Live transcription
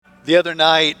The other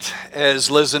night,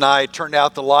 as Liz and I turned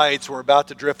out the lights, we're about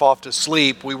to drift off to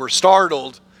sleep, we were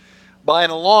startled by an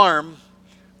alarm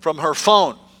from her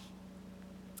phone.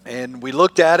 And we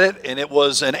looked at it, and it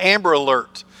was an Amber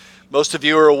Alert. Most of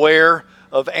you are aware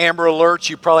of Amber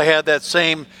Alerts. You probably had that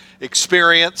same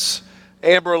experience.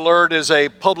 Amber Alert is a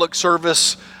public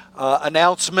service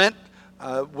announcement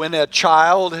when a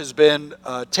child has been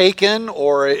taken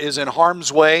or is in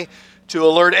harm's way, to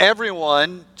alert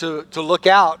everyone to look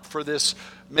out for this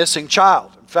missing child.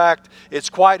 In fact, it's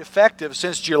quite effective.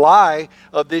 Since July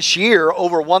of this year,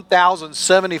 over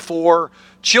 1,074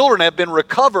 children have been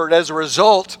recovered as a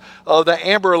result of the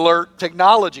Amber Alert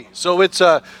technology. So it's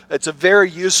a very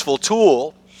useful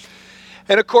tool.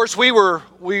 And of course, we were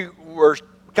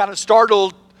kind of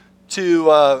startled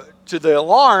to the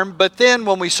alarm, but then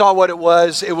when we saw what it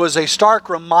was a stark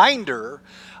reminder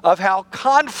of how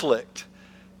conflict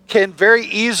can very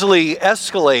easily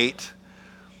escalate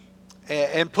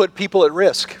and put people at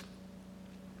risk.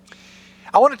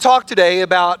 I want to talk today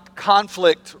about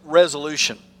conflict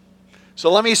resolution. So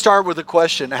let me start with a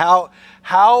question. How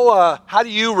do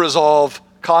you resolve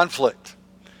conflict?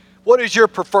 What is your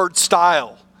preferred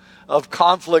style of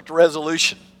conflict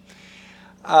resolution?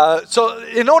 So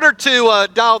in order to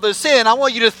dial this in, I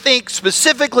want you to think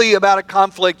specifically about a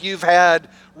conflict you've had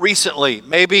recently.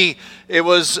 Maybe it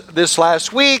was this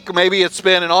last week, maybe it's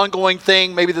been an ongoing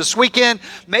thing, maybe this weekend,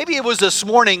 maybe it was this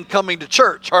morning coming to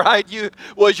church, all right?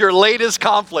 Was your latest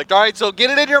conflict, all right? So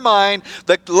get it in your mind,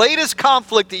 the latest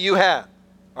conflict that you had,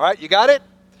 all right? You got it?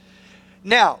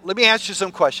 Now, let me ask you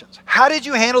some questions. How did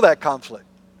you handle that conflict?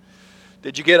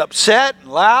 Did you get upset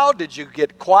and loud? Did you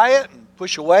get quiet and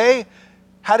push away?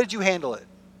 How did you handle it?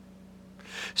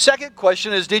 Second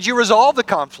question is, did you resolve the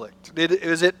conflict?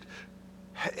 Is it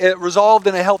resolved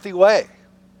in a healthy way?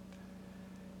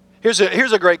 Here's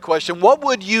a great question. What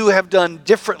would you have done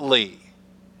differently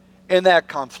in that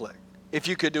conflict if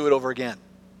you could do it over again?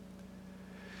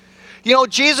 You know,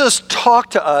 Jesus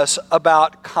talked to us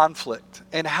about conflict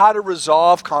and how to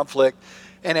resolve conflict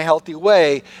in a healthy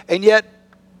way, and yet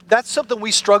that's something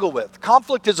we struggle with.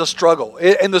 Conflict is a struggle,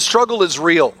 and the struggle is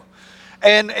real.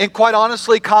 And quite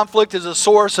honestly, conflict is a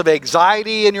source of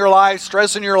anxiety in your life,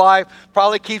 stress in your life,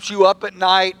 probably keeps you up at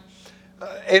night.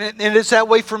 And it's that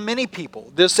way for many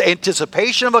people. This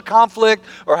anticipation of a conflict,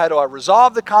 or how do I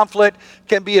resolve the conflict,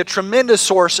 can be a tremendous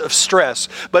source of stress.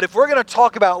 But if we're going to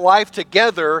talk about life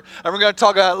together, and we're going to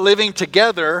talk about living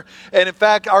together, and in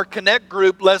fact, our Connect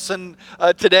group lesson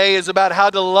today is about how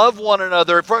to love one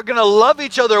another. If we're going to love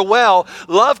each other well,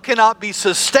 love cannot be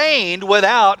sustained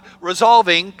without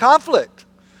resolving conflict,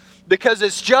 because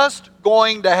it's just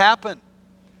going to happen.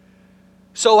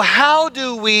 So how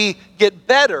do we get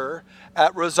better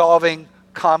at resolving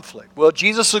conflict? Well,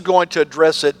 Jesus is going to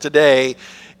address it today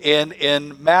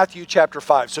in Matthew chapter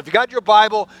 5. So if you got your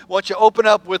Bible, I want you to open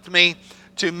up with me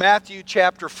to Matthew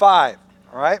chapter 5.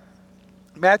 All right?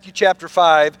 Matthew chapter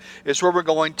 5 is where we're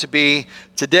going to be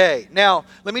today. Now,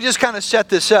 let me just kind of set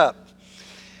this up.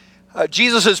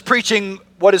 Jesus is preaching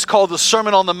what is called the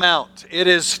Sermon on the Mount. It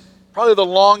is probably the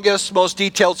longest, most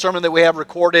detailed sermon that we have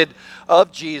recorded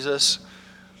of Jesus.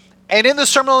 And in the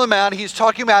Sermon on the Mount, he's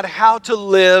talking about how to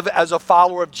live as a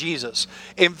follower of Jesus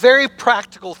in very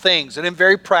practical things and in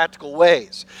very practical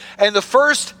ways. And the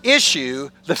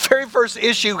very first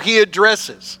issue he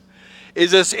addresses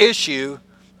is this issue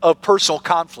of personal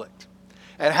conflict.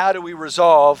 And how do we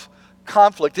resolve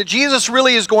conflict? And Jesus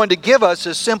really is going to give us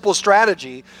a simple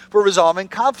strategy for resolving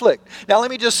conflict. Now,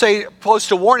 let me just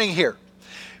post a warning here.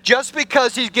 Just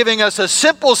because he's giving us a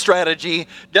simple strategy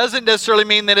doesn't necessarily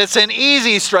mean that it's an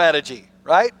easy strategy,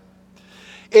 right?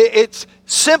 It's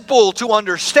simple to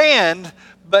understand,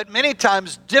 but many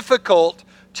times difficult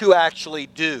to actually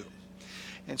do.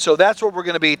 And so that's what we're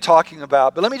going to be talking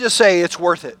about. But let me just say it's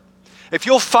worth it. If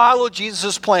you'll follow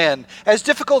Jesus' plan, as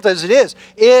difficult as it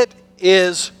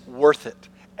is worth it.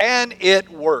 And it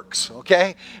works,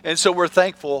 okay? And so we're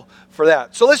thankful for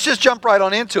that. So let's just jump right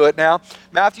on into it now.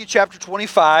 Matthew chapter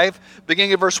 25,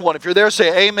 beginning at verse 1. If you're there,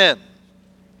 say amen.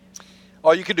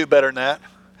 Oh, you can do better than that.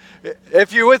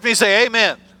 If you're with me, say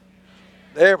amen.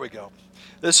 There we go.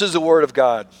 This is the word of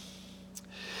God.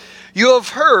 You have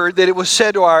heard that it was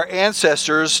said to our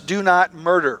ancestors, do not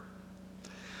murder.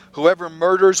 Whoever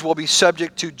murders will be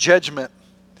subject to judgment.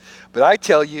 But I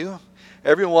tell you,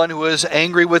 everyone who is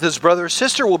angry with his brother or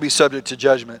sister will be subject to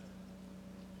judgment.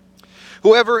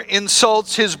 Whoever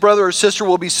insults his brother or sister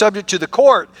will be subject to the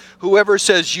court. Whoever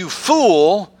says, you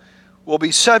fool, will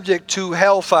be subject to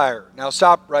hellfire. Now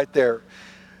stop right there.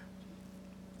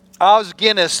 Os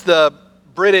Guinness, the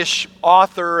British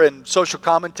author and social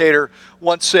commentator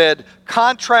once said,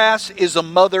 "Contrast is a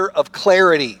mother of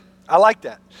clarity." I like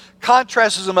that.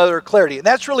 Contrast is a mother of clarity. And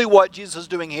that's really what Jesus is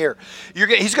doing here.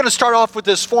 He's going to start off with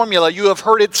this formula. You have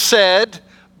heard it said,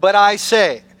 but I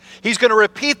say. He's going to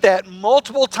repeat that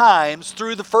multiple times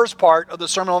through the first part of the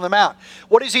Sermon on the Mount.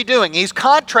 What is he doing? He's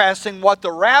contrasting what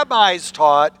the rabbis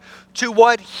taught to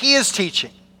what he is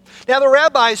teaching. Now, the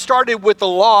rabbis started with the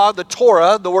law, the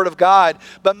Torah, the Word of God,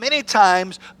 but many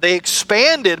times they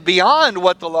expanded beyond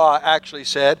what the law actually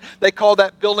said. They called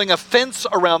that building a fence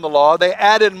around the law. They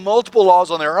added multiple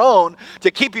laws on their own to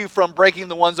keep you from breaking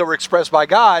the ones that were expressed by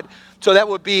God. So that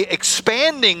would be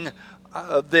expanding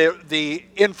the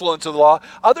influence of the law.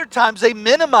 Other times they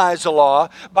minimize the law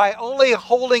by only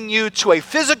holding you to a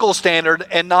physical standard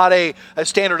and not a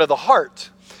standard of the heart.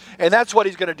 And that's what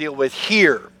he's going to deal with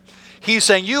here. He's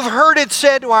saying, you've heard it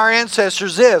said to our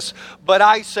ancestors this, but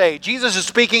I say. Jesus is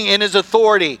speaking in his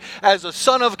authority as a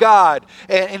Son of God.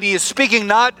 And he is speaking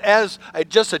not as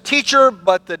just a teacher,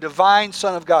 but the divine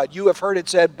Son of God. You have heard it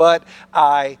said, but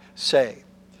I say.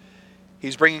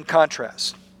 He's bringing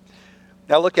contrast.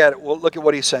 Now look at it. Well, look at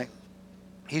what he's saying.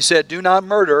 He said, do not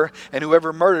murder, and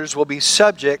whoever murders will be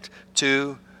subject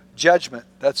to judgment.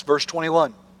 That's verse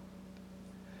 21.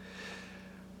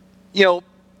 You know,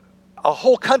 a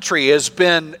whole country has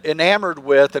been enamored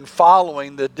with and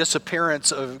following the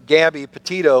disappearance of Gabby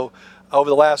Petito over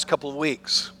the last couple of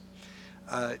weeks.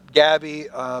 Gabby,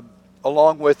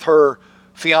 along with her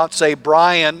fiance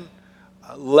Brian,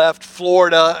 left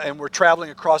Florida and were traveling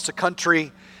across the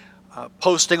country,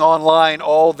 posting online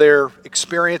all their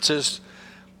experiences.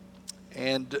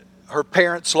 And her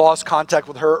parents lost contact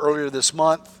with her earlier this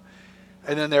month.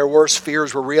 And then their worst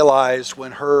fears were realized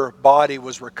when her body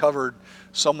was recovered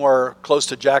somewhere close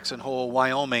to Jackson Hole,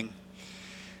 Wyoming.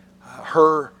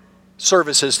 Her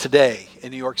service is today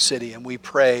in New York City, and we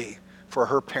pray for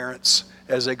her parents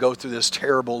as they go through this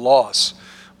terrible loss.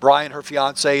 Brian, her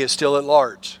fiance, is still at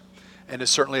large and is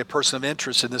certainly a person of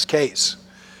interest in this case.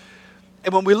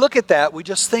 And when we look at that, we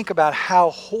just think about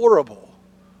how horrible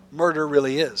murder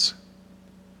really is.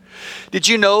 Did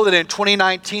you know that in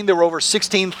 2019 there were over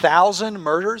 16,000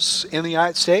 murders in the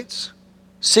United States?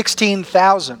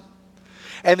 16,000.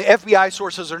 And the FBI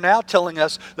sources are now telling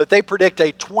us that they predict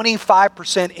a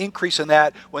 25% increase in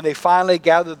that when they finally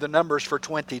gather the numbers for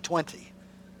 2020.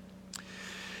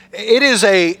 It is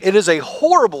a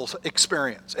horrible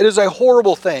experience. It is a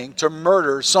horrible thing to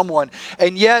murder someone.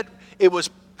 And yet it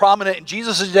was prominent in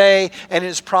Jesus' day and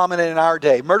is prominent in our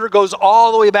day. Murder goes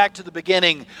all the way back to the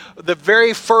beginning. The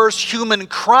very first human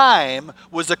crime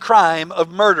was the crime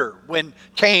of murder when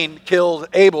Cain killed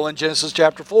Abel in Genesis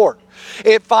chapter 4.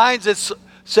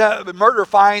 Murder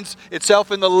finds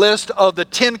itself in the list of the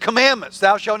 10 commandments.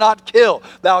 Thou shalt not kill.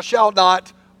 Thou shalt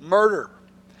not murder.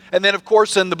 And then, of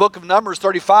course, in the book of Numbers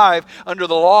 35, under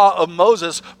the law of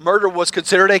Moses, murder was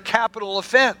considered a capital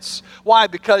offense. Why?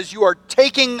 Because you are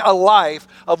taking a life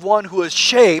of one who is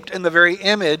shaped in the very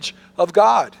image of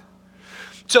God.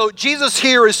 So Jesus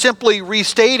here is simply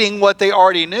restating what they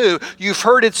already knew. You've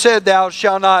heard it said, thou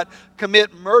shalt not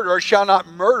commit murder, or shalt not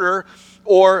murder,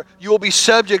 or you will be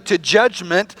subject to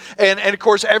judgment. And of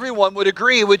course, everyone would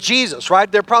agree with Jesus, right?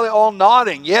 They're probably all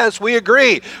nodding. Yes, we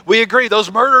agree. We agree.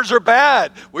 Those murders are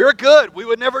bad. We're good. We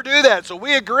would never do that. So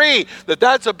we agree that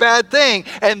that's a bad thing.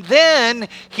 And then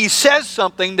he says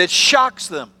something that shocks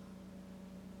them,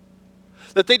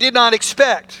 that they did not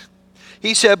expect.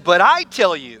 He said, but I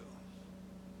tell you,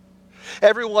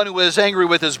 everyone who is angry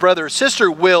with his brother or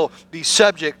sister will be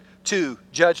subject to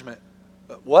judgment.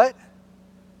 But what?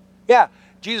 Yeah,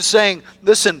 Jesus is saying,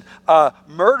 listen,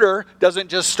 murder doesn't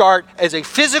just start as a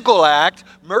physical act.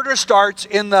 Murder starts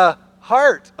in the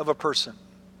heart of a person.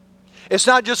 It's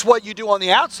not just what you do on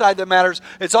the outside that matters.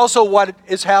 It's also what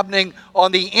is happening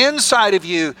on the inside of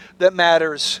you that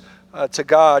matters to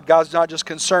God. God's not just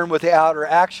concerned with the outer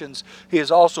actions. He is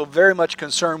also very much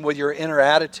concerned with your inner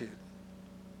attitude.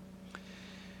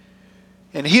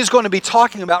 And he's going to be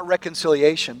talking about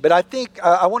reconciliation. But I think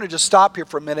I want to just stop here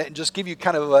for a minute and just give you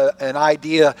kind of an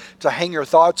idea to hang your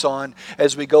thoughts on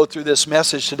as we go through this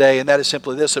message today. And that is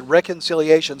simply this, that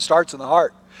reconciliation starts in the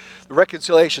heart. The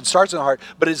reconciliation starts in the heart,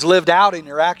 but is lived out in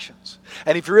your actions.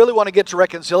 And if you really want to get to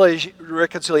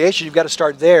reconciliation, you've got to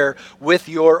start there with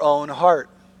your own heart.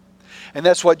 And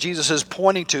that's what Jesus is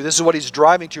pointing to. This is what he's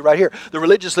driving to right here. The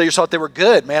religious leaders thought they were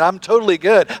good. Man, I'm totally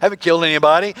good. I haven't killed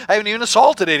anybody. I haven't even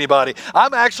assaulted anybody.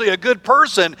 I'm actually a good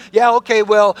person. Yeah, okay,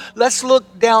 well, let's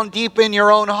look down deep in your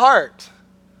own heart.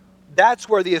 That's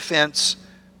where the offense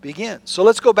begins. So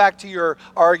let's go back to your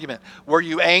argument. Were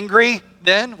you angry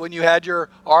then when you had your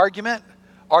argument?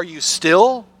 Are you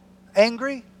still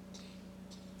angry?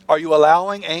 Are you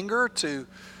allowing anger to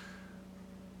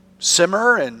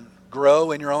simmer and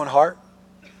grow in your own heart?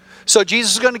 So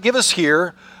Jesus is going to give us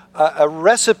here a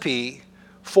recipe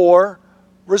for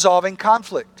resolving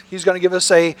conflict. He's going to give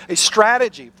us a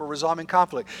strategy for resolving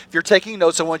conflict. If you're taking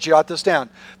notes, I want you to jot this down.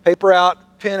 Paper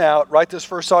out, pen out, write this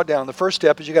first thought down. The first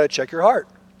step is you got to check your heart.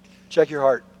 Check your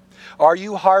heart. Are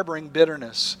you harboring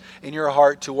bitterness in your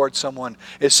heart toward someone?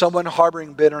 Is someone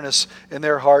harboring bitterness in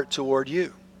their heart toward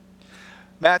you?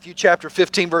 Matthew chapter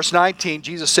 15, verse 19,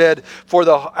 Jesus said, "For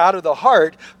out of the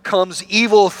heart comes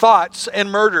evil thoughts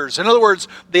and murders." In other words,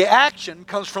 the action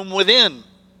comes from within.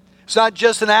 It's not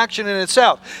just an action in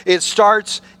itself. It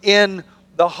starts in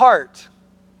the heart.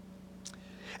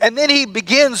 And then he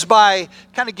begins by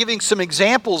kind of giving some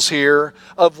examples here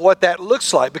of what that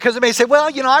looks like. Because it may say, well,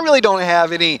 I really don't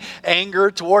have any anger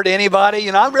toward anybody.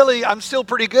 I'm still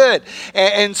pretty good.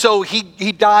 And so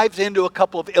he dives into a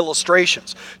couple of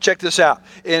illustrations. Check this out.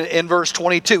 In verse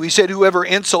 22, he said, "Whoever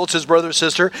insults his brother or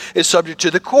sister is subject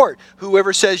to the court.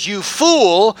 Whoever says, 'You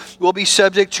fool,' will be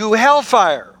subject to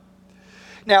hellfire."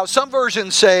 Now, some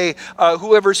versions say,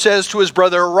 whoever says to his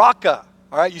brother, "Raka."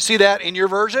 All right, you see that in your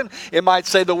version? It might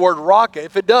say the word raka.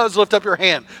 If it does, lift up your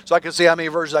hand so I can see how many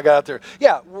versions I got out there.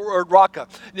 Yeah, word raka.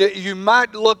 You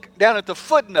might look down at the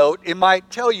footnote. It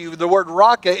might tell you the word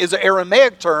raka is an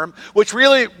Aramaic term, which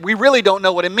we really don't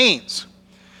know what it means.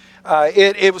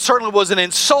 It certainly was an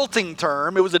insulting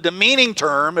term. It was a demeaning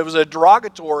term. It was a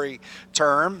derogatory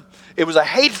term. It was a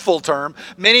hateful term.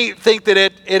 Many think that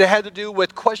it had to do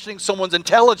with questioning someone's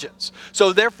intelligence.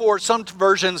 So therefore, some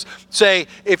versions say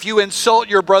if you insult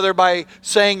your brother by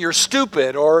saying you're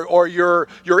stupid or you're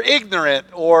ignorant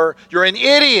or you're an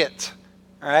idiot.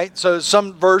 All right, so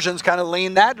some versions kind of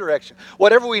lean that direction.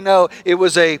 Whatever we know, it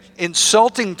was a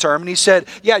insulting term. And he said,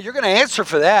 yeah, you're going to answer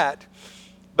for that.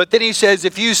 But then he says,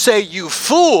 if you say you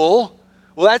fool,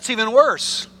 well, that's even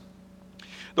worse.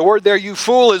 The word there, you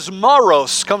fool, is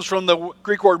moros, comes from the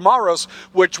Greek word moros,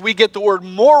 which we get the word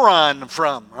moron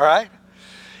from, all right?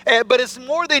 But it's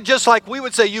more than just like we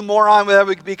would say, you moron. That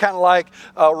would be kind of like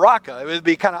raka. It would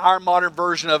be kind of our modern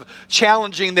version of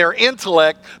challenging their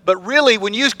intellect. But really,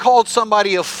 when you called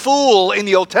somebody a fool in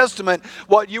the Old Testament,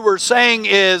 what you were saying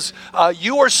is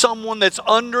you are someone that's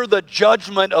under the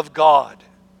judgment of God.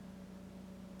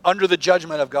 Under the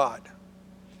judgment of God.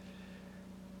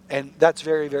 And that's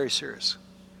very, very serious.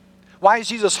 Why is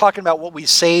Jesus talking about what we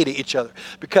say to each other?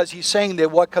 Because he's saying that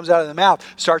what comes out of the mouth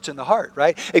starts in the heart,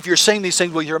 right? If you're saying these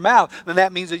things with your mouth, then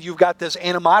that means that you've got this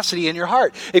animosity in your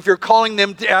heart. If you're calling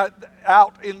them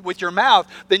out with your mouth,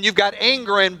 then you've got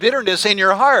anger and bitterness in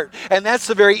your heart. And that's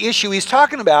the very issue he's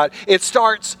talking about. It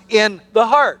starts in the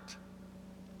heart.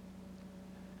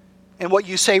 And what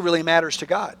you say really matters to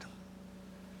God.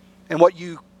 And what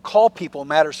you call people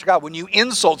matters to God. When you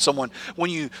insult someone,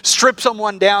 when you strip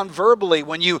someone down verbally,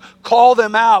 when you call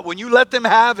them out, when you let them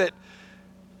have it,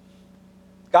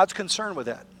 God's concerned with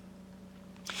that.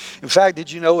 In fact,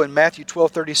 did you know in Matthew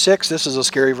 12:36, this is a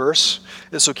scary verse.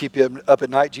 This will keep you up at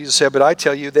night. Jesus said, "But I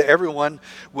tell you that everyone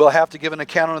will have to give an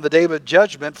account on the day of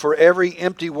judgment for every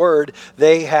empty word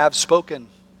they have spoken."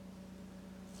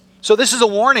 So this is a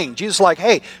warning. Jesus is like,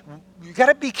 hey, you got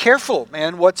to be careful,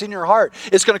 man, what's in your heart.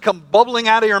 It's going to come bubbling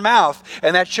out of your mouth,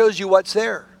 and that shows you what's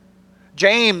there.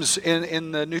 James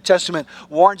in the New Testament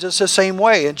warns us the same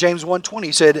way. In James 1:20,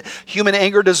 he said, human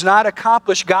anger does not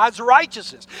accomplish God's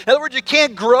righteousness. In other words, you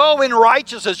can't grow in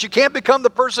righteousness. You can't become the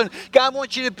person God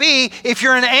wants you to be if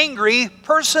you're an angry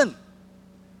person.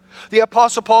 The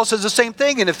Apostle Paul says the same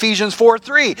thing in Ephesians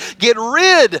 4:3. Get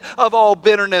rid of all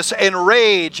bitterness and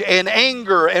rage and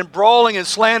anger and brawling and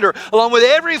slander, along with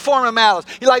every form of malice.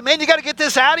 You're like, man, you got to get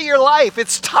this out of your life.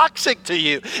 It's toxic to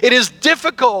you. It is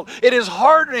difficult. It is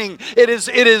hardening. It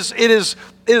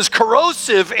is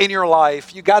corrosive in your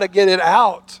life. You got to get it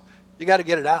out. You got to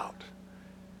get it out.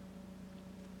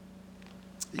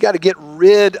 You got to get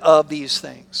rid of these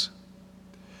things.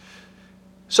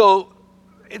 So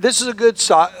this is a good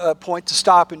point to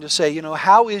stop and to say,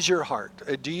 how is your heart?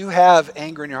 Do you have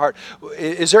anger in your heart?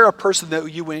 Is there a person that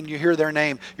when you hear their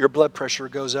name, your blood pressure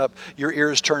goes up, your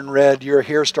ears turn red, your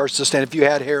hair starts to stand? If you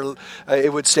had hair,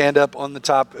 it would stand up on the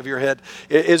top of your head.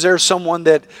 Is there someone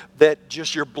that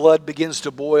just your blood begins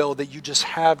to boil, that you just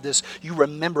have this, you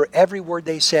remember every word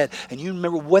they said, and you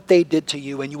remember what they did to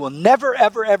you, and you will never,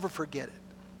 ever, ever forget it?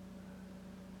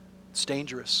 It's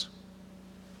dangerous.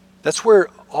 That's where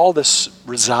all this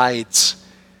resides.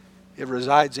 It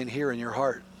resides in here in your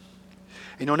heart.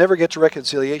 And you'll never get to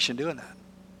reconciliation doing that.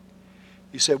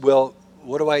 You said, well,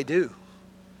 what do I do?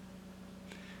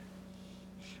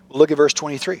 Well, look at verse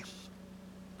 23.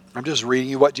 I'm just reading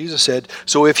you what Jesus said.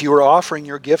 So if you are offering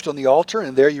your gift on the altar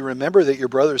and there you remember that your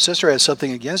brother or sister has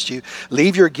something against you,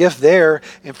 leave your gift there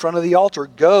in front of the altar.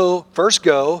 First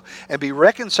go and be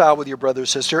reconciled with your brother or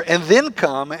sister, and then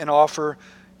come and offer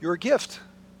your gift.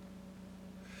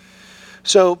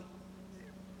 So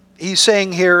he's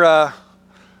saying here,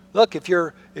 look, if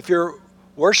you're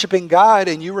worshiping God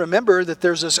and you remember that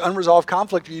there's this unresolved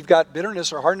conflict, you've got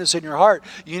bitterness or hardness in your heart,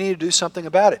 you need to do something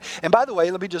about it. And by the way,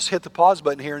 let me just hit the pause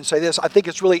button here and say this. I think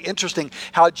it's really interesting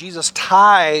how Jesus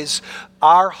ties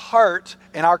our heart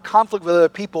and our conflict with other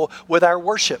people with our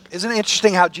worship. Isn't it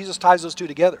interesting how Jesus ties those two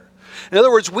together? In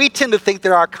other words, we tend to think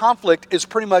that our conflict is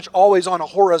pretty much always on a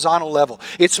horizontal level.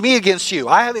 It's me against you.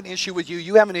 I have an issue with you.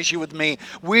 You have an issue with me.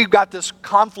 We've got this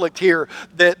conflict here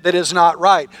that is not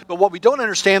right. But what we don't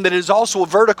understand, that it is also a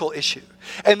vertical issue.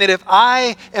 And that if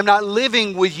I am not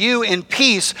living with you in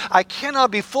peace, I cannot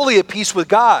be fully at peace with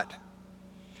God.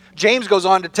 John goes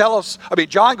on to tell us,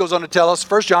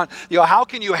 1 John, how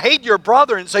can you hate your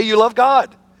brother and say you love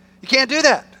God? You can't do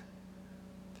that.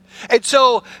 And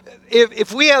so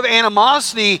if we have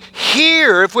animosity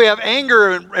here, if we have anger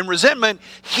and resentment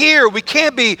here, we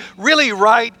can't be really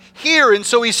right here. And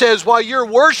so he says, while you're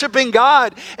worshiping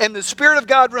God and the Spirit of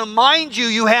God reminds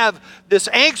you have this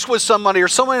angst with somebody or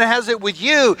someone has it with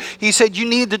you, he said you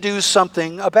need to do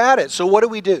something about it. So what do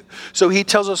we do? So he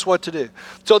tells us what to do.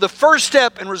 So the first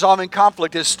step in resolving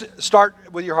conflict is start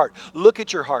with your heart. Look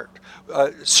at your heart.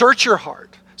 Search your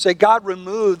heart. Say, God,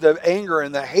 remove the anger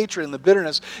and the hatred and the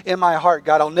bitterness in my heart.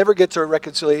 God, I'll never get to a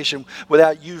reconciliation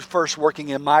without you first working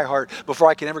in my heart before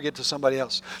I can ever get to somebody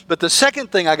else. But the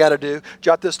second thing I got to do,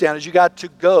 jot this down, is you got to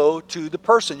go to the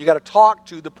person. You got to talk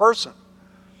to the person.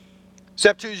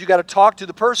 Step 2 is you got to talk to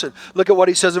the person. Look at what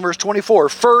he says in verse 24.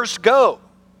 First, go.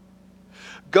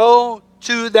 Go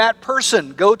to that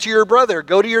person. Go to your brother.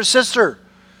 Go to your sister.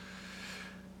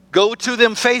 Go to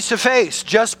them face to face,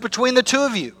 just between the two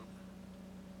of you.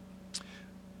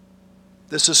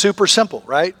 This is super simple,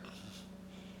 right?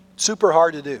 Super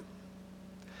hard to do.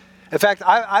 In fact,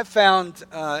 I've found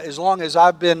as long as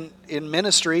I've been in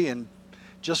ministry and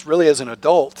just really as an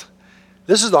adult,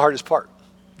 this is the hardest part.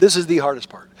 This is the hardest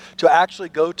part. To actually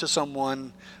go to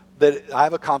someone that I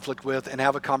have a conflict with and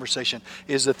have a conversation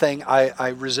is the thing I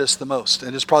resist the most,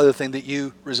 and it's probably the thing that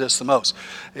you resist the most.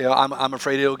 I'm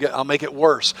afraid I'll make it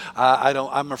worse.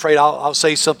 I'm afraid I'll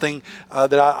say something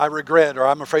that I regret, or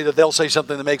I'm afraid that they'll say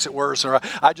something that makes it worse, or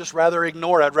I just rather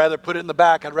ignore it. I'd rather put it in the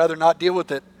back. I'd rather not deal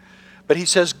with it. But he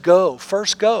says, go.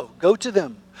 First, go. Go to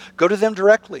them. Go to them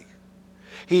directly.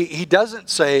 He doesn't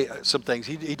say some things.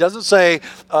 He doesn't say,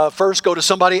 first go to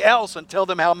somebody else and tell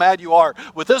them how mad you are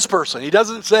with this person. He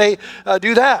doesn't say,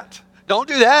 do that. Don't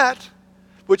do that,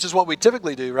 which is what we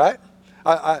typically do, right?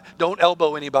 Don't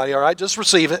elbow anybody, all right? Just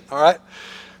receive it, all right?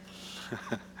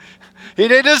 He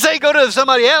doesn't say go to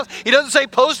somebody else. He doesn't say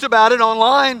post about it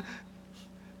online,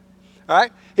 all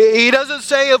right? He doesn't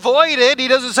say avoid it. He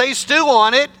doesn't say stew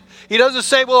on it. He doesn't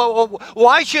say, well,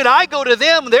 why should I go to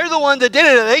them? They're the one that did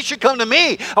it. They should come to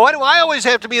me. Why do I always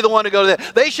have to be the one to go to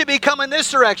them? They should be coming this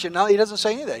direction. No, he doesn't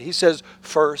say any of that. He says,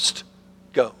 first,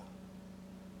 go.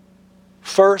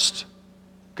 First,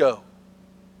 go.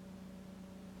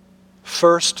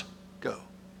 First, go.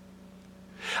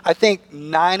 I think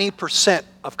 90%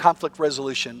 of conflict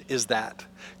resolution is that.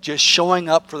 Just showing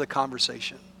up for the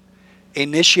conversation.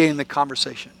 Initiating the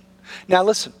conversation. Now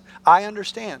listen, I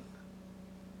understand.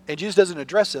 And Jesus doesn't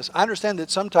address this. I understand that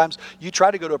sometimes you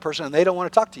try to go to a person and they don't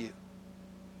want to talk to you.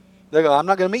 They go, I'm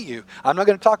not going to meet you. I'm not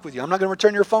going to talk with you. I'm not going to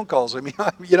return your phone calls. I mean,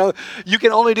 you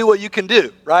can only do what you can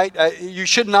do, right? You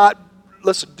should not,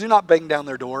 listen, do not bang down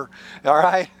their door, all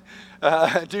right?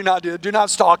 Do not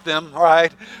stalk them, all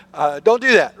right? Don't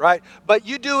do that, right? But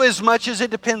you do as much as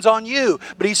it depends on you.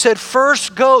 But he said,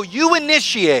 first go. You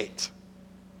initiate.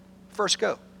 First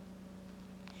go.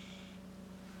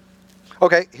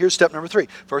 Okay, here's step number 3.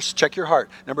 First, check your heart.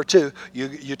 Number 2,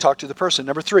 you talk to the person.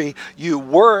 Number 3, you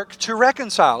work to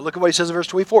reconcile. Look at what he says in verse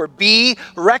 24. Be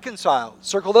reconciled.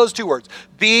 Circle those 2 words.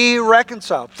 Be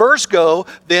reconciled. First go,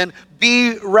 then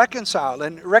be reconciled.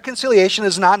 And reconciliation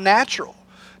is not natural.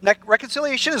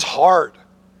 Reconciliation is hard.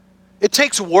 It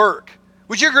takes work.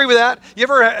 Would you agree with that? You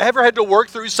ever had to work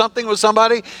through something with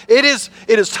somebody? It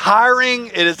is tiring.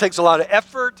 It takes a lot of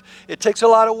effort. It takes a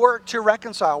lot of work to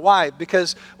reconcile. Why?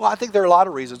 Because, I think there are a lot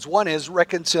of reasons. One is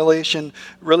reconciliation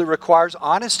really requires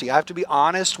honesty. I have to be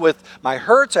honest with my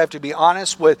hurts. I have to be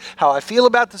honest with how I feel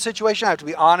about the situation. I have to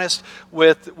be honest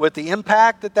with the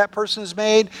impact that person has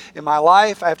made in my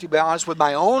life. I have to be honest with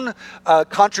my own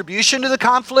contribution to the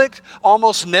conflict.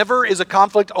 Almost never is a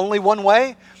conflict only one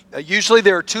way. Usually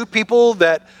there are two people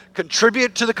that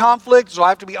contribute to the conflict, so I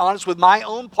have to be honest with my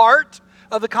own part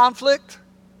of the conflict.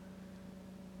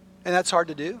 And that's hard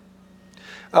to do.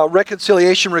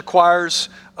 Reconciliation requires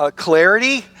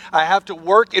clarity. I have to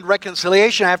work in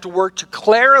reconciliation. I have to work to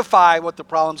clarify what the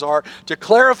problems are, to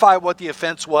clarify what the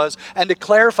offense was, and to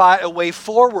clarify a way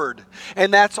forward.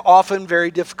 And that's often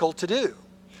very difficult to do.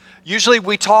 Usually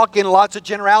we talk in lots of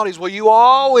generalities. Well, you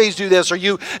always do this, or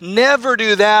you never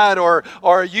do that, or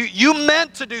you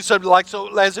meant to do something like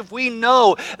so, as if we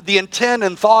know the intent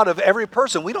and thought of every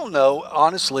person. We don't know,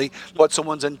 honestly, what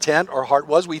someone's intent or heart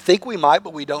was. We think we might,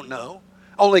 but we don't know.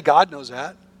 Only God knows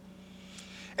that.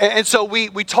 And so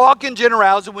we talk in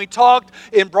generalities and we talk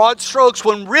in broad strokes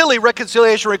when really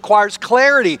reconciliation requires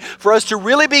clarity for us to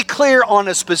really be clear on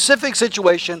a specific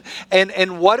situation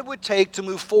and what it would take to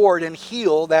move forward and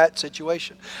heal that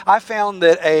situation. I found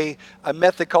that a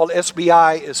method called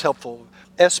SBI is helpful.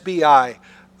 SBI,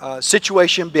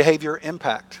 Situation, Behavior,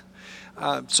 Impact.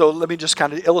 So let me just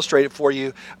kind of illustrate it for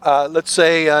you. Let's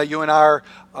say you and I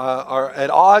are at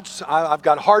odds. I've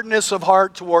got hardness of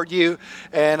heart toward you,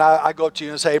 and I go up to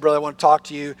you and say, hey, brother, I want to talk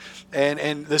to you.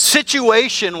 And the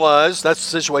situation was, that's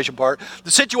the situation part, the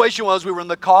situation was we were in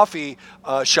the coffee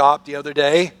shop the other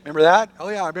day. Remember that? Oh,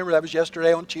 yeah, I remember that was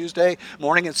yesterday on Tuesday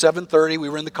morning at 7:30. We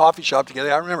were in the coffee shop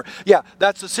together. I remember. Yeah,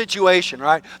 that's the situation,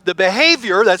 right? The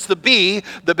behavior, that's the B.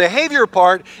 The behavior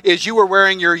part is you were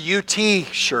wearing your UT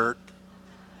shirt.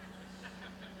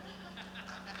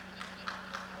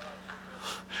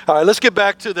 All right, let's get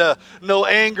back to the no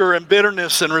anger and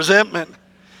bitterness and resentment.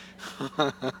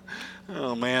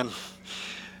 Oh, man.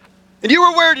 And you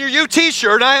were wearing your UT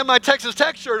shirt, and I had my Texas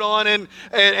Tech shirt on,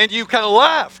 and you kind of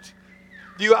laughed.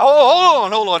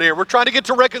 Hold on here. We're trying to get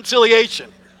to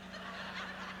reconciliation.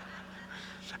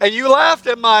 And you laughed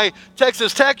at my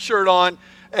Texas Tech shirt on,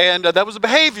 and that was a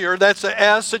behavior. That's a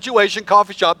S, situation,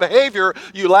 coffee shop behavior.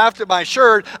 You laughed at my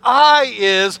shirt.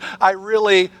 I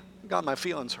really got my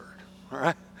feelings hurt, all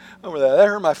right? Over that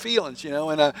hurt my feelings,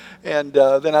 and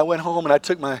then I went home and I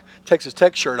took my Texas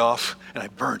Tech shirt off and I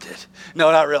burned it.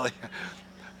 No, not really.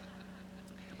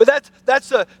 But that's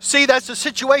the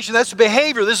situation. That's the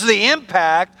behavior. This is the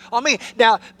impact on me.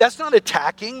 Now, that's not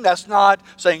attacking. That's not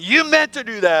saying you meant to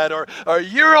do that or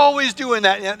you're always doing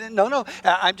that. No.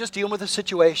 I'm just dealing with the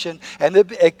situation and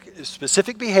the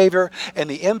specific behavior and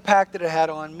the impact that it had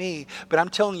on me. But I'm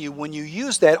telling you, when you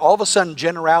use that, all of a sudden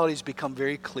generalities become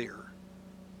very clear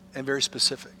and very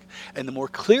specific. And the more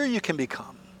clear you can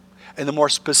become and the more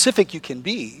specific you can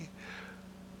be,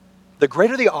 the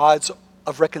greater the odds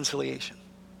of reconciliation,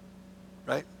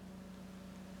 right?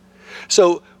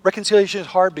 So reconciliation is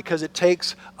hard because it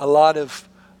takes a lot of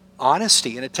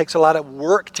honesty and it takes a lot of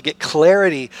work to get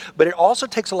clarity, but it also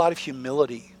takes a lot of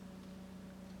humility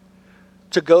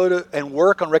to go to and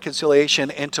work on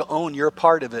reconciliation and to own your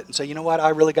part of it and say, you know what, I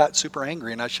really got super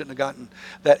angry and I shouldn't have gotten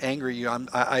that angry.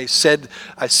 I said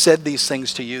these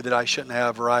things to you that I shouldn't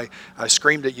have, or I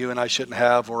screamed at you and I shouldn't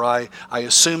have, or I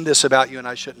assumed this about you and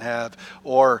I shouldn't have,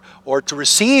 or to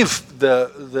receive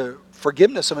the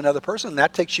forgiveness of another person.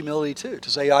 That takes humility too, to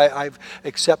say I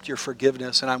accept your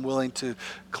forgiveness and I'm willing to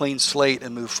clean slate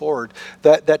and move forward.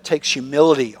 That takes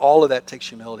humility. All of that takes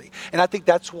humility. And I think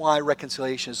that's why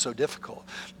reconciliation is so difficult.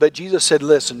 But Jesus said,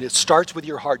 listen, it starts with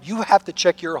your heart. You have to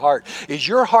check your heart. Is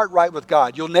your heart right with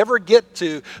God? You'll never get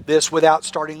to this without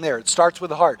starting there. It starts with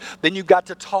the heart. Then you've got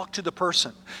to talk to the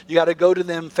person. You got to go to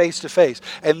them face to face.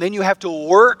 And then you have to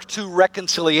work to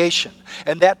reconciliation.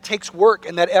 And that takes work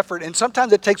and that effort. And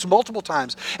sometimes it takes multiple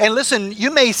times. And listen,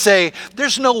 you may say,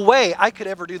 there's no way I could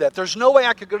ever do that. There's no way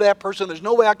I could go to that person. There's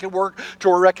no way I could work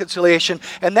toward reconciliation.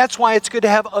 And that's why it's good to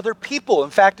have other people.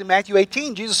 In fact, in Matthew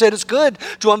 18, Jesus said it's good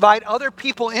to invite other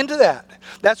people into that.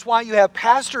 That's why you have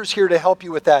pastors here to help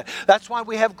you with that. That's why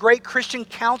we have great Christian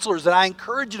counselors that I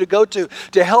encourage you to go to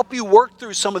help you work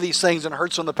through some of these things and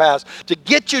hurts from the past, to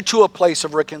get you to a place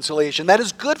of reconciliation. That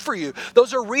is good for you.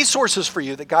 Those are resources for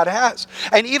you that God has.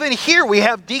 And even here, we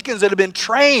have deacons that have been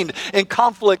trained in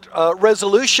conflict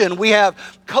resolution. We have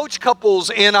coach couples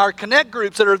in our connect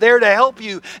groups that are there to help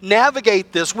you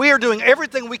navigate this. We are doing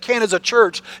everything we can as a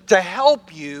church to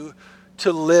help you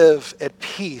to live at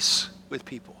peace with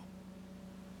people.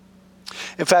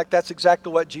 In fact, that's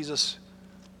exactly what Jesus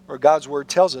or God's word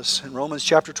tells us in Romans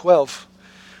chapter 12.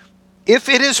 If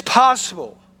it is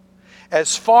possible,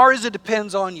 as far as it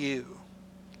depends on you,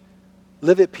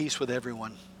 live at peace with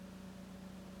everyone.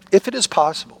 If it is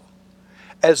possible,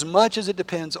 as much as it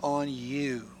depends on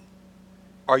you,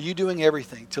 are you doing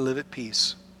everything to live at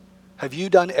peace? Have you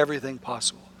done everything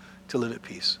possible to live at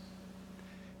peace?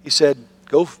 He said,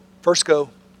 go,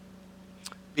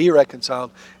 be be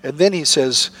reconciled. And then he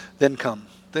says, then come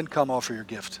offer your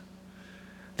gift.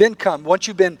 Then come. Once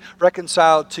you've been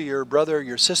reconciled to your brother or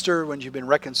your sister, once you've been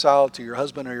reconciled to your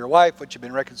husband or your wife, once you've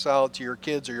been reconciled to your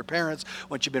kids or your parents,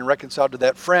 once you've been reconciled to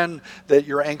that friend that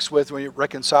you're angst with, when you're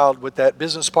reconciled with that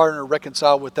business partner,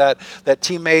 reconciled with that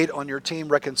teammate on your team,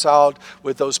 reconciled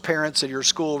with those parents at your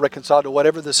school, reconciled to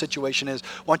whatever the situation is,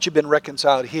 once you've been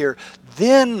reconciled here,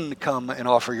 then come and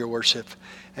offer your worship,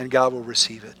 and God will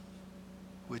receive it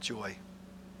with joy.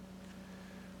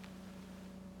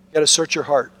 You got to search your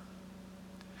heart.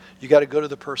 You got to go to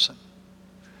the person.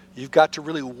 You've got to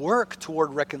really work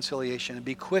toward reconciliation and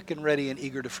be quick and ready and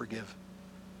eager to forgive.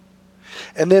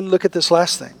 And then look at this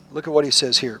last thing. Look at what he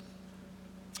says here.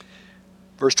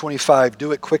 Verse 25,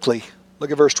 do it quickly.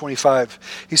 Look at verse 25.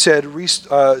 He said,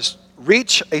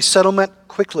 reach a settlement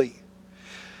quickly.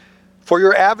 For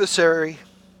your adversary,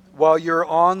 while you're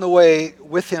on the way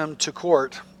with him to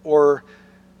court, or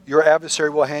your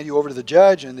adversary will hand you over to the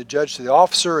judge, and the judge to the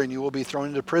officer, and you will be thrown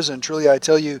into prison. Truly, I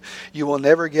tell you, you will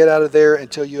never get out of there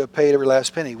until you have paid every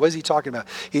last penny. What is he talking about?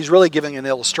 He's really giving an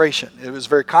illustration. It was a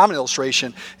very common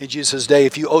illustration in Jesus' day.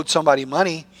 If you owed somebody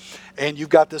money, and you've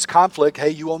got this conflict, hey,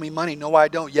 you owe me money. No, I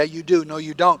don't. Yeah, you do. No,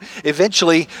 you don't.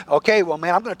 Eventually, okay, well,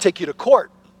 man, I'm going to take you to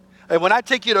court. And when I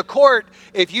take you to court,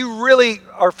 if you really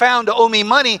are found to owe me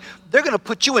money, they're going to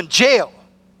put you in jail.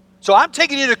 So I'm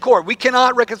taking you to court. We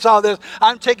cannot reconcile this.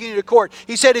 I'm taking you to court.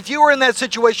 He said, if you were in that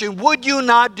situation, would you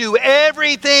not do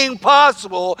everything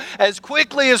possible as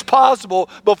quickly as possible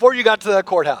before you got to that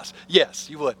courthouse?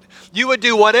 Yes, you would. You would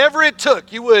do whatever it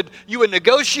took. You would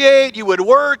negotiate, you would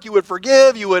work, you would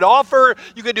forgive, you would offer,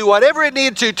 you could do whatever it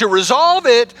needed to resolve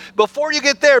it before you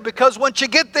get there, because once you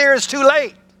get there, it's too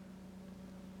late.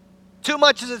 Too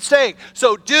much is at stake.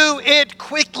 So do it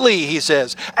quickly, he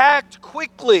says. Act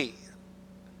quickly.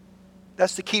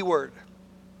 That's the key word.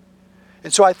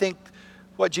 And so I think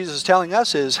what Jesus is telling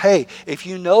us is, hey, if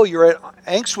you know you're at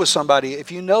angst with somebody,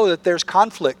 if you know that there's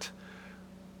conflict,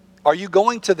 are you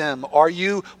going to them? Are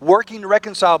you working to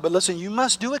reconcile? But listen, you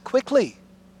must do it quickly.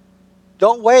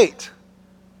 Don't wait.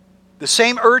 The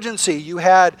same urgency you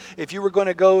had if you were going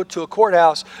to go to a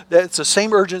courthouse, that's the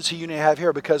same urgency you need to have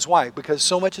here. Because why? Because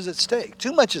so much is at stake.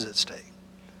 Too much is at stake.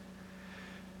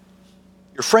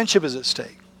 Your friendship is at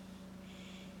stake.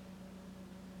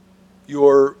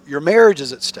 Your marriage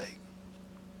is at stake.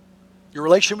 Your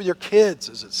relationship with your kids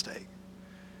is at stake.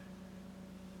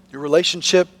 Your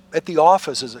relationship at the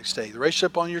office is at stake. The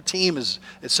relationship on your team is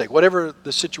at stake. Whatever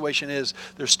the situation is,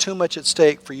 there's too much at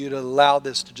stake for you to allow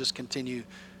this to just continue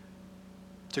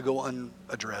to go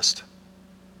unaddressed.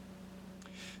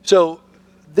 So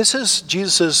this is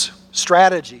Jesus'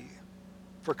 strategy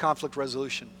for conflict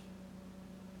resolution.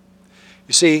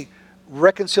 You see,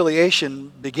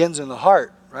 reconciliation begins in the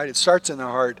heart. Right? It starts in the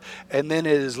heart, and then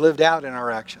it is lived out in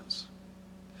our actions.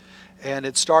 And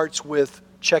it starts with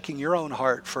checking your own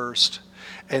heart first,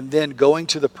 and then going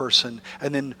to the person,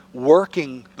 and then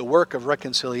working the work of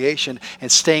reconciliation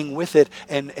and staying with it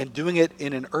and doing it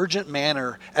in an urgent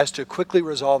manner as to quickly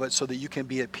resolve it so that you can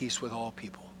be at peace with all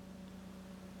people.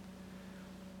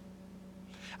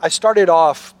 I started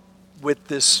off with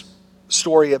this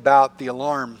story about the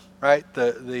alarm, right?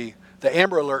 The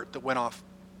Amber Alert that went off.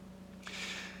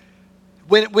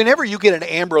 Whenever you get an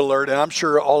Amber Alert, and I'm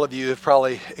sure all of you have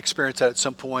probably experienced that at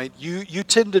some point, you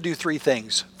tend to do three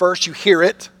things. First, you hear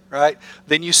it, right?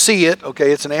 Then you see it,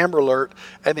 okay, it's an Amber Alert,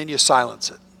 and then you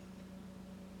silence it.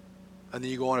 And then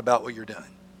you go on about what you're doing.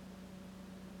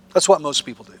 That's what most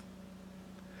people do.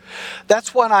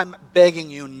 That's what I'm begging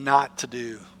you not to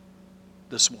do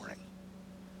this morning.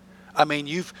 I mean,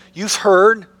 you've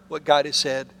heard what God has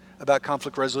said about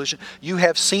conflict resolution. You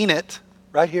have seen it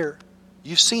right here.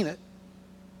 You've seen it.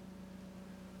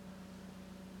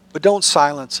 But don't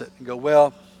silence it and go,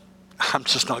 well, I'm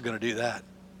just not going to do that.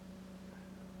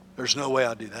 There's no way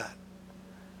I'll do that.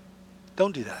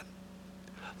 Don't do that.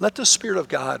 Let the Spirit of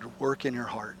God work in your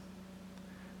heart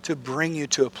to bring you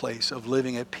to a place of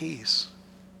living at peace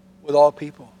with all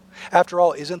people. After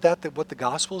all, isn't that what the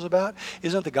gospel is about?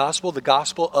 Isn't the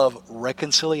gospel of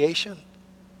reconciliation?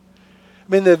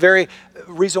 I mean, the very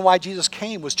reason why Jesus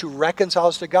came was to reconcile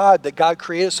us to God, that God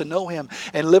created us to know Him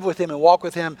and live with Him and walk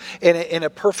with Him in a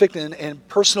perfect and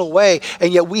personal way.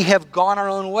 And yet we have gone our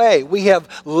own way. We have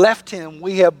left Him.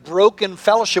 We have broken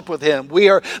fellowship with Him.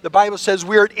 The Bible says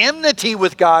we are at enmity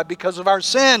with God because of our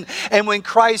sin. And when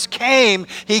Christ came,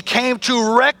 He came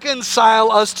to reconcile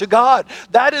us to God.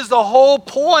 That is the whole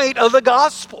point of the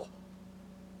gospel.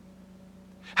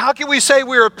 How can we say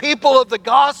we are a people of the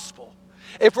gospel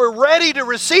if we're ready to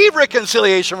receive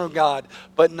reconciliation from God,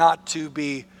 but not to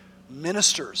be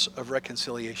ministers of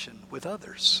reconciliation with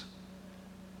others.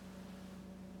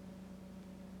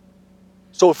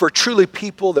 So if we're truly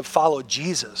people that follow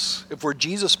Jesus, if we're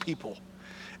Jesus people,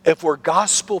 if we're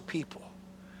gospel people,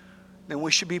 then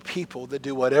we should be people that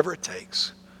do whatever it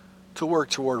takes to work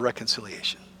toward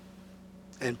reconciliation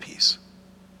and peace.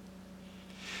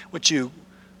 I want you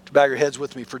to bow your heads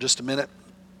with me for just a minute.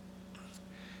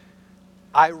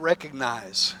 I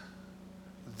recognize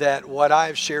that what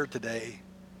I've shared today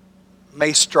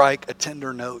may strike a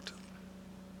tender note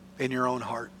in your own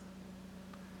heart.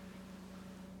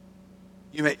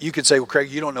 You could say, well, Craig,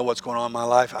 you don't know what's going on in my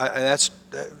life.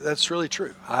 That's really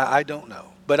true. I don't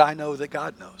know. But I know that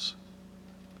God knows.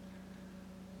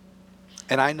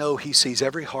 And I know He sees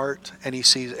every heart and He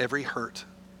sees every hurt.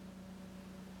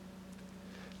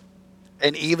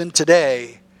 And even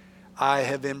today, I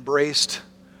have embraced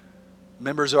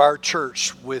members of our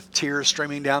church with tears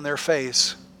streaming down their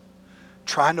face,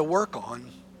 trying to work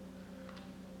on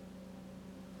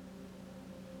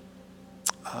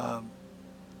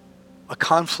a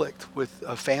conflict with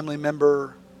a family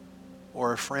member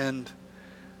or a friend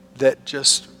that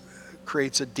just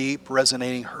creates a deep,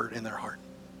 resonating hurt in their heart.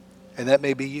 And that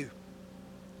may be you.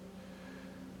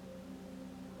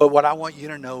 But what I want you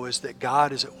to know is that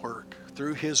God is at work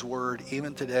through His Word,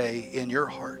 even today, in your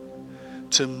heart,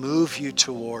 to move you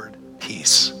toward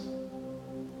peace.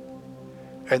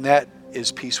 And that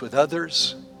is peace with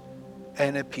others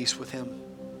and at peace with Him.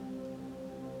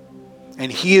 And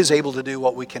He is able to do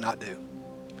what we cannot do.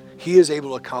 He is able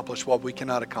to accomplish what we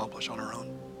cannot accomplish on our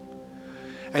own.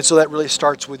 And so that really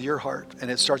starts with your heart, and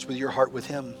it starts with your heart with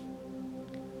Him.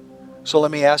 So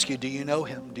let me ask you, do you know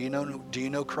Him? Do you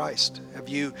know Christ? Have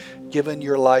you given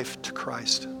your life to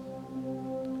Christ?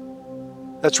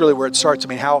 That's really where it starts. I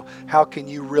mean, how can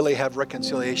you really have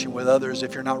reconciliation with others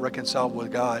if you're not reconciled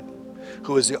with God,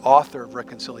 who is the author of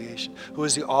reconciliation, who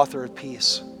is the author of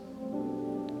peace?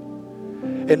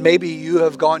 And maybe you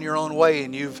have gone your own way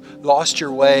and you've lost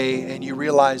your way and you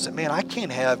realize that, man, I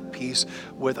can't have peace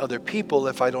with other people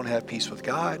if I don't have peace with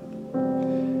God.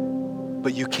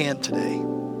 But you can today.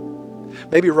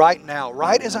 Maybe right now,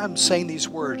 right as I'm saying these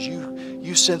words,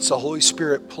 you sense the Holy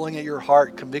Spirit pulling at your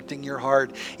heart, convicting your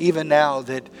heart, even now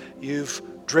that you've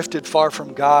drifted far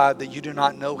from God, that you do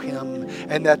not know Him,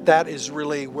 and that is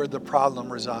really where the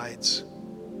problem resides.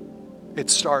 It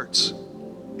starts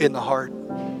in the heart.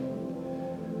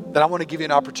 Then I want to give you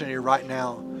an opportunity right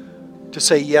now to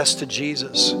say yes to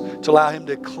Jesus, to allow Him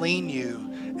to clean you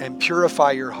and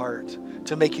purify your heart,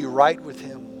 to make you right with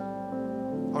Him.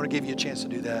 I want to give you a chance to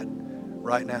do that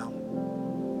right now.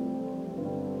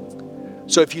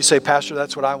 So if you say, Pastor,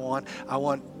 that's what I want. I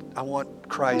want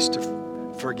Christ to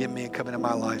forgive me and come into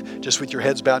my life. Just with your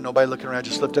heads bowed, nobody looking around,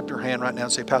 just lift up your hand right now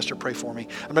and say, Pastor, pray for me.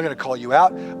 I'm not going to call you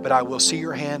out, but I will see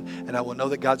your hand and I will know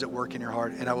that God's at work in your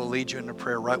heart, and I will lead you into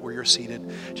prayer right where you're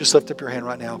seated. Just lift up your hand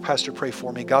right now. Pastor, pray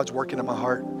for me. God's working in my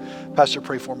heart. Pastor,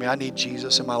 pray for me. I need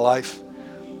Jesus in my life.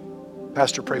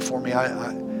 Pastor, pray for me.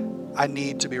 I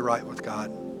need to be right with God.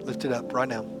 Lift it up right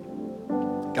now.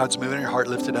 God's moving in your heart.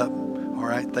 Lift it up. All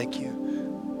right. Thank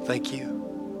you. Thank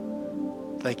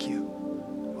you. Thank you.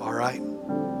 All right.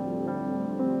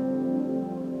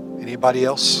 Anybody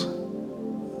else?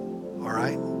 All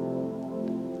right.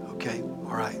 Okay.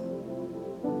 All right.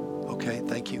 Okay.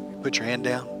 Thank you. Put your hand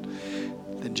down.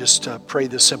 Then just pray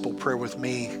this simple prayer with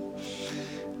me.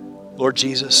 Lord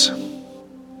Jesus,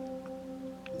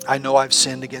 I know I've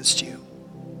sinned against you.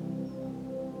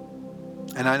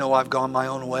 And I know I've gone my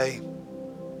own way.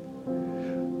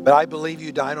 But I believe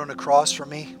you died on a cross for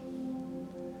me.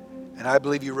 And I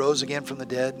believe you rose again from the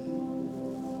dead.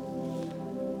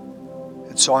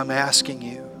 And so I'm asking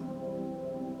you,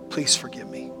 please forgive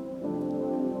me.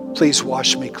 Please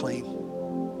wash me clean.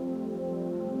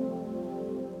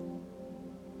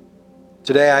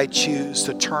 Today I choose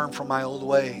to turn from my old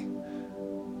way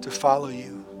to follow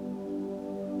you.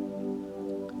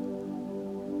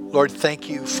 Lord, thank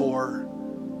you for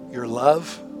your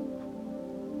love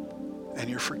and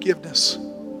your forgiveness.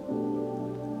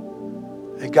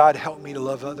 And God, help me to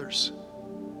love others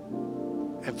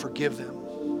and forgive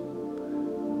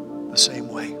them the same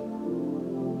way.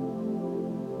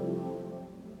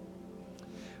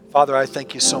 Father, I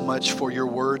thank you so much for your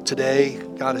word today.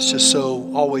 God, it's just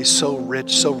always so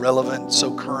rich, so relevant,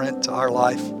 so current to our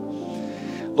life.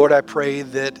 Lord, I pray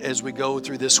that as we go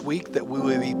through this week, that we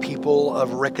will be people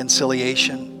of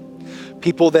reconciliation,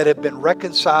 people that have been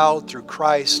reconciled through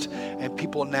Christ, and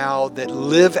people now that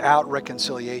live out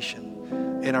reconciliation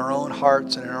in our own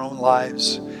hearts and in our own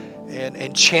lives,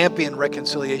 and champion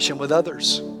reconciliation with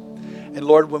others. And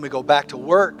Lord, when we go back to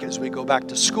work, as we go back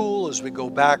to school, as we go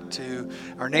back to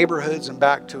our neighborhoods and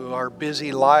back to our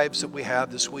busy lives that we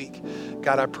have this week,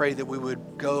 God, I pray that we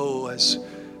would go as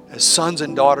sons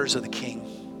and daughters of the King,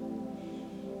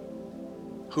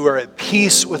 who are at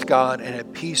peace with God and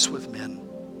at peace with men,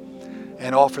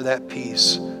 and offer that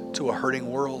peace to a hurting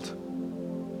world.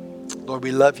 Lord,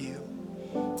 we love you,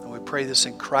 and we pray this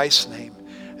in Christ's name.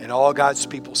 And all God's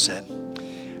people said,